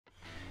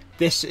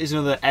This is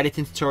another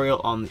editing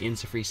tutorial on the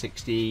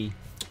Insta360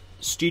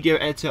 studio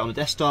editor on the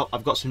desktop.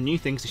 I've got some new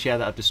things to share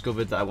that I've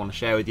discovered that I want to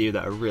share with you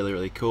that are really,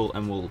 really cool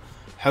and will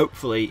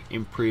hopefully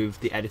improve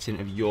the editing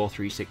of your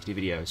 360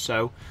 videos.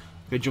 So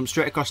I'm going to jump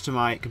straight across to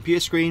my computer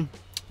screen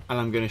and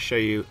I'm going to show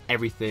you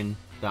everything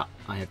that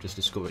I have just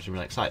discovered, which I'm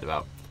really excited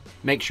about.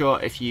 Make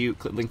sure if you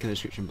click the link in the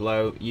description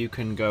below, you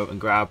can go and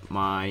grab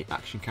my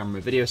action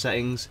camera video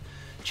settings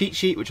cheat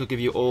sheet, which will give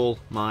you all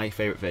my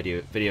favourite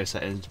video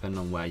settings depending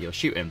on where you're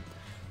shooting.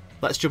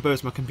 Let's jump over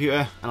to my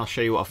computer and I'll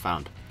show you what I've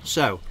found.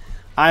 So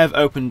I have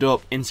opened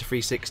up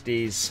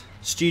Insta360's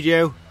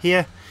studio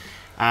here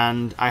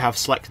and I have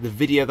selected the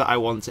video that I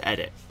want to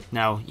edit.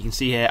 Now you can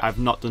see here I've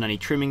not done any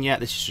trimming yet,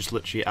 this is just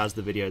literally as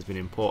the video has been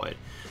imported.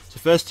 So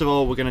first of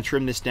all we're going to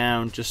trim this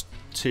down just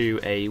to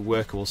a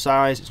workable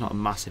size, it's not a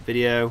massive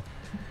video.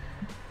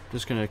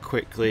 Just going to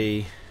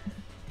quickly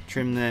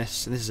trim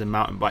this, and this is a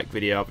mountain bike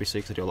video obviously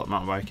because I do a lot of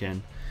mountain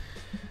biking.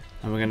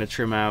 And we're going to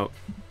trim out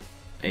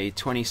a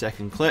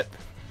 20-second clip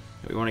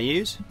that we want to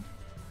use.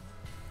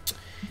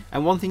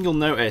 And one thing you'll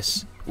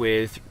notice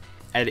with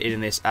editing in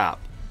this app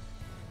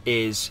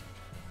is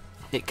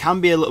it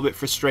can be a little bit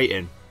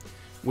frustrating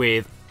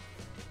with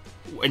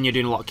when you're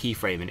doing a lot of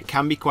keyframing. It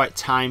can be quite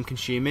time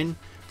consuming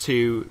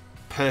to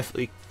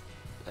perfectly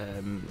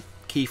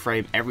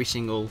keyframe every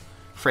single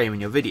frame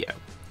in your video.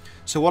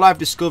 So what I've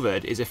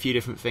discovered is a few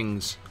different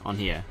things on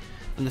here,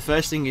 and the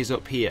first thing is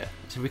up here.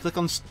 So if we click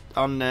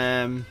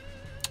on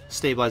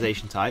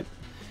stabilization type,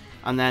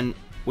 and then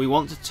we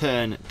want to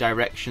turn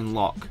direction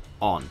lock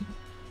on.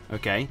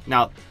 Okay,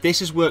 now this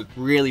has worked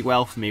really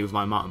well for me with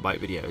my mountain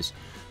bike videos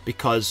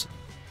because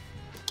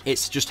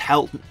it's just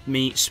helped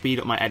me speed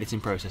up my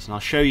editing process, and I'll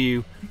show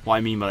you what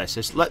I mean by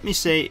this. So let me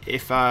say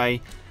if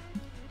I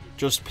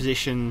just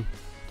position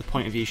the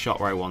point of view shot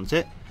where I want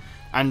it,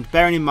 and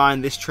bearing in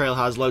mind this trail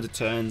has loads of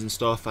turns and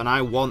stuff, and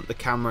I want the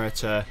camera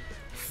to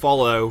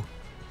follow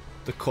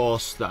the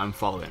course that I'm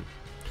following.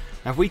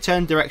 Now if we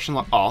turn direction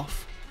lock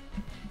off,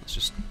 let's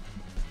just,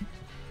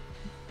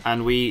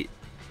 and we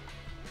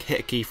hit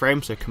a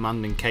keyframe, so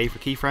Command and K for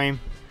keyframe,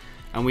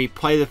 and we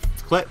play the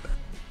clip,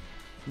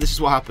 this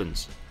is what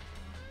happens.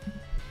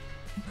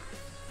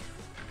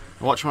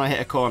 Watch when I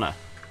hit a corner.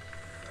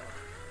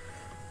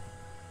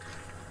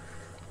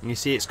 And you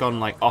see it's gone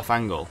like off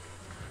angle.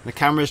 The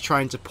camera is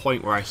trying to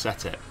point where I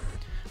set it,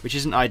 which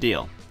isn't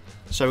ideal.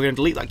 So we're going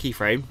to delete that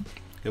keyframe,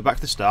 go back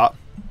to the start.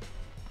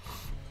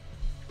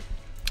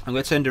 I'm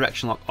going to turn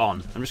direction lock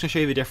on. I'm just going to show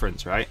you the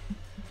difference, right?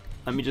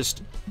 Let me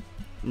just,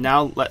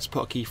 now let's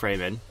put a keyframe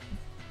in.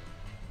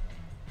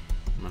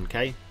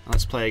 Okay,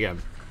 let's play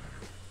again.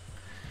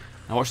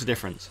 Now watch the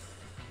difference.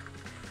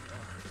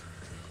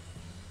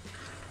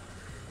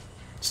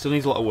 Still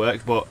needs a lot of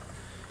work, but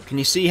can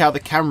you see how the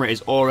camera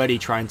is already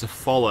trying to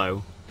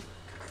follow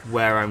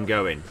where I'm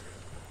going?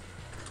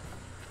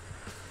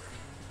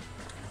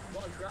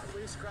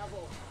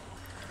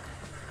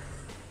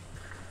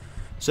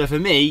 So for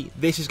me,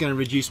 this is going to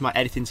reduce my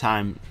editing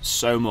time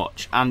so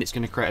much, and it's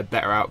going to create a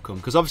better outcome,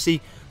 because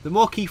obviously the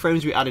more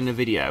keyframes we add in a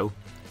video,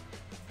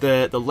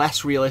 the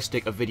less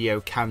realistic a video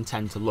can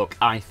tend to look,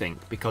 I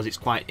think, because it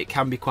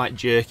can be quite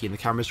jerky and the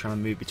camera's trying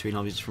to move between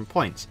all these different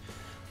points.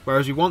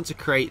 Whereas we want to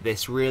create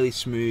this really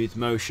smooth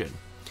motion,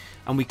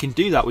 and we can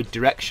do that with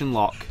direction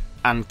lock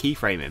and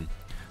keyframing.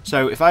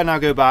 So if I now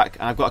go back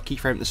and I've got a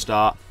keyframe at the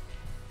start,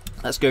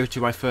 let's go to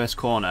my first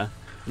corner,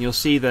 and you'll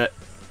see that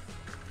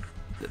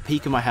the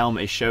peak of my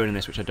helmet is shown in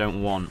this, which I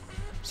don't want.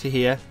 See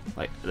here,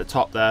 like at the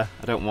top there,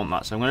 I don't want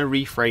that, so I'm going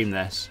to reframe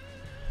this.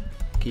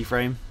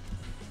 Keyframe.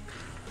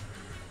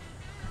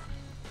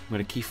 I'm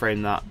going to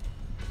keyframe that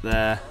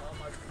there.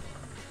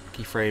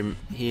 Keyframe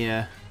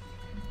here.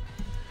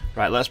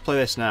 Right, let's play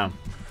this now,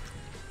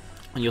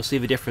 and you'll see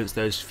the difference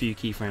those few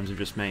keyframes have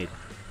just made.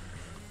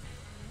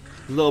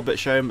 A little bit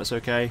shown, but it's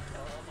okay.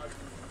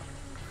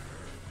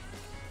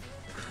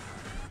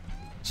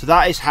 So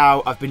that is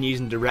how I've been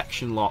using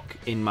direction lock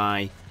in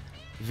my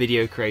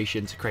video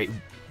creation to create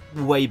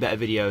way better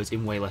videos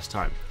in way less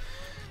time.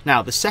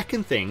 Now the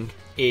second thing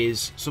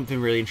is something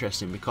really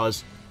interesting,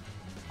 because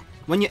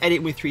when you're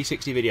editing with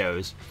 360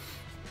 videos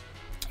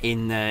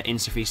in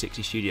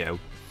Insta360 Studio,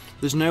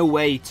 there's no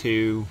way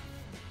to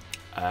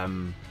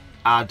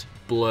add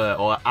blur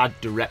or add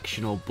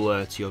directional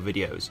blur to your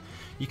videos.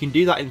 You can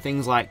do that in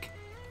things like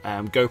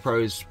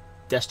GoPro's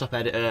desktop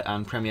editor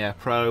and Premiere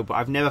Pro, but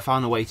I've never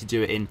found a way to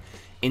do it in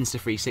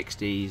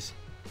Insta360's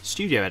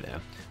studio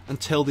editor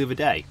until the other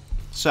day.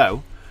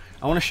 So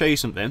I want to show you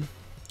something.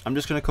 I'm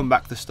just going to come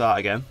back to the start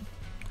again.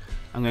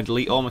 I'm going to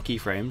delete all my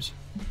keyframes,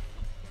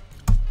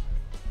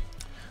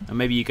 and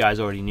maybe you guys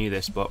already knew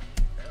this, but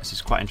this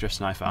is quite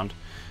interesting, I found.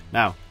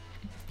 Now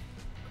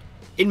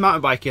in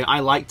mountain biking,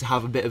 I like to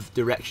have a bit of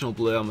directional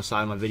blur on the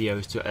side of my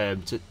videos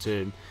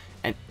to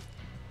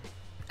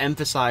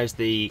emphasize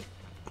the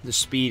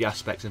speed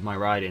aspects of my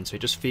riding, so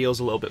it just feels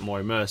a little bit more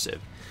immersive.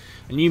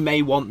 And you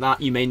may want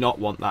that, you may not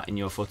want that in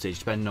your footage,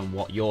 depending on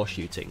what you're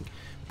shooting.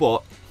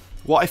 But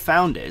what I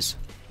found is,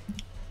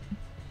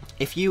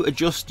 if you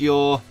adjust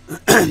your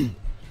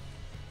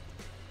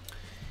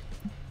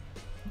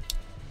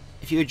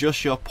if you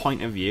adjust your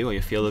point of view or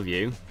your field of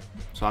view,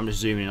 so I'm just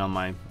zooming in on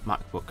my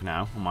MacBook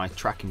now, on my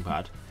tracking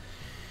pad,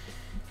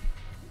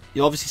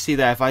 you'll obviously see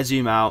there, if I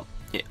zoom out,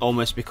 it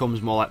almost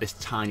becomes more like this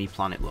tiny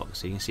planet look.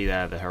 So you can see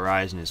there the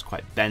horizon is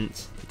quite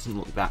bent. It doesn't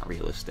look that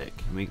realistic.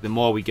 The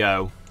more we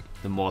go,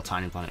 the more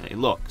tiny planet it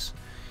looks.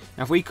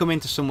 Now if we come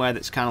into somewhere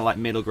that's kind of like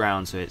middle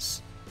ground, so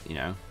it's, you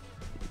know,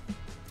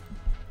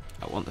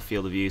 I want the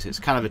field of view, so it's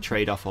kind of a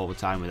trade-off all the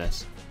time with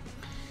this.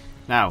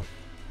 Now,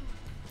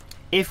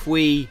 if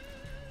we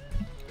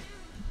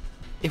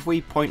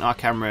point our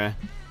camera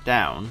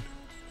down,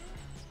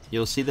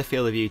 you'll see the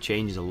field of view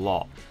changes a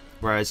lot.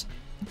 Whereas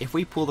if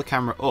we pull the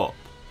camera up,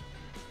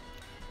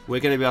 we're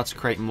going to be able to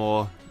create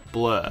more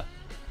blur.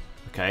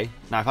 Okay,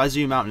 now if I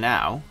zoom out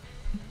now,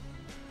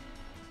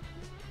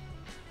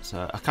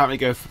 so I can't really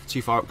go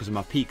too far up because of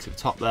my peaks at the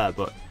top there,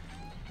 but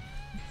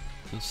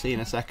you'll see in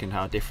a second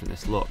how different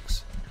this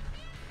looks.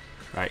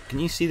 Right, can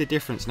you see the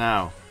difference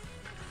now?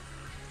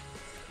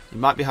 It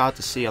might be hard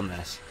to see on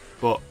this,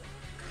 but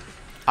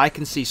I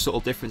can see subtle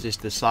differences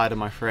to the side of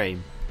my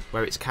frame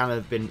where it's kind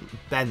of been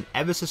bent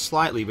ever so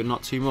slightly, but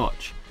not too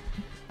much.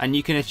 And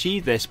you can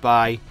achieve this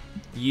by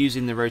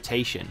using the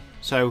rotation.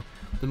 So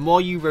the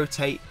more you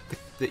rotate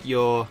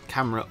your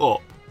camera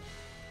up,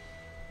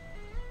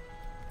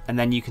 and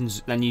then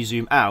you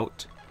zoom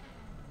out,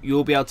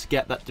 you'll be able to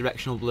get that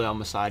directional blur on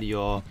the side of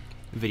your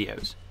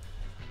videos.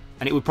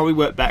 And it would probably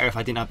work better if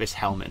I didn't have this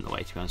helmet in the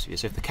way, to be honest with you.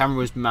 So if the camera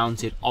was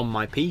mounted on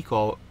my peak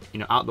or, you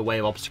know, out the way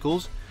of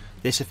obstacles,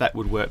 this effect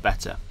would work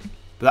better.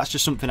 But that's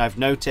just something I've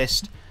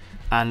noticed,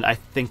 and I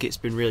think it's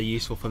been really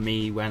useful for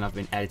me when I've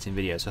been editing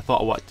videos. So I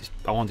thought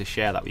I wanted to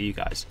share that with you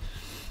guys.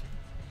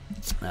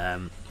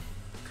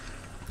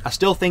 I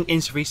still think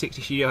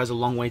Insta360 Studio has a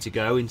long way to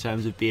go in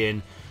terms of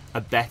being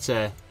a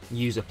better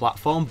user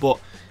platform, but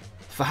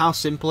for how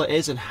simple it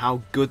is and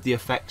how good the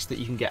effects that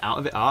you can get out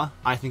of it are,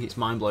 I think it's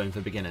mind-blowing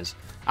for beginners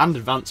and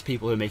advanced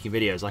people who are making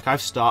videos. Like,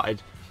 I've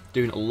started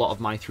doing a lot of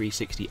my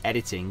 360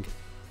 editing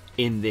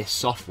in this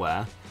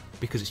software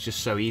because it's just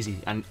so easy,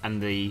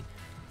 and the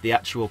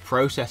actual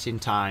processing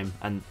time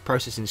and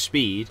processing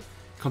speed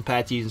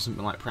compared to using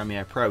something like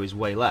Premiere Pro is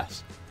way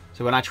less.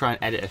 So when I try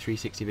and edit a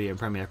 360 video in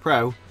Premiere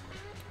Pro,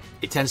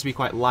 it tends to be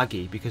quite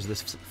laggy because of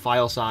the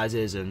file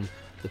sizes and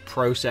the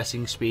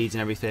processing speeds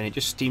and everything. It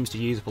just seems to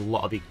use up a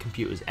lot of the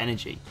computer's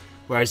energy.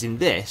 Whereas in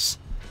this,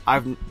 I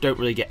don't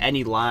really get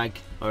any lag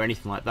or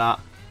anything like that,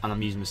 and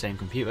I'm using the same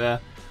computer.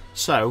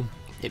 So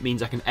it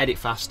means I can edit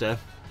faster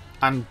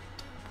and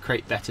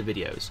create better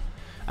videos.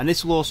 And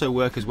this will also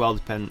work as well,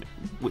 depending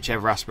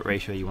whichever aspect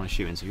ratio you want to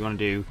shoot in. So if you want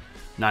to do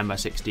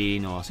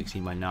 9:16 or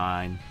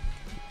 16:9,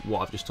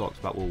 what I've just talked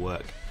about will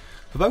work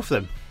for both of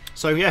them.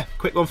 So yeah,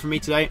 quick one from me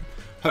today.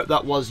 Hope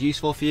that was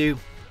useful for you.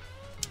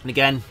 And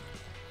again,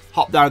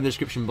 hop down in the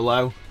description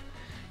below,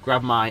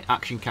 grab my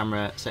action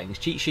camera settings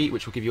cheat sheet,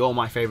 which will give you all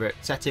my favourite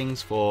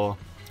settings for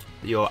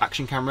your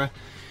action camera,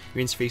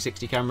 your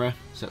Insta360 camera,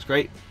 so that's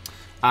great.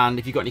 And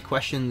if you've got any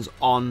questions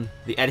on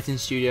the editing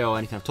studio or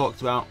anything I've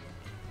talked about,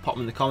 pop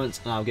them in the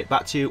comments and I'll get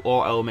back to you,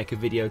 or I will make a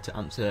video to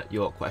answer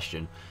your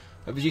question.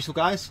 Hope it was useful,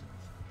 guys.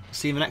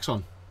 See you in the next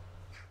one.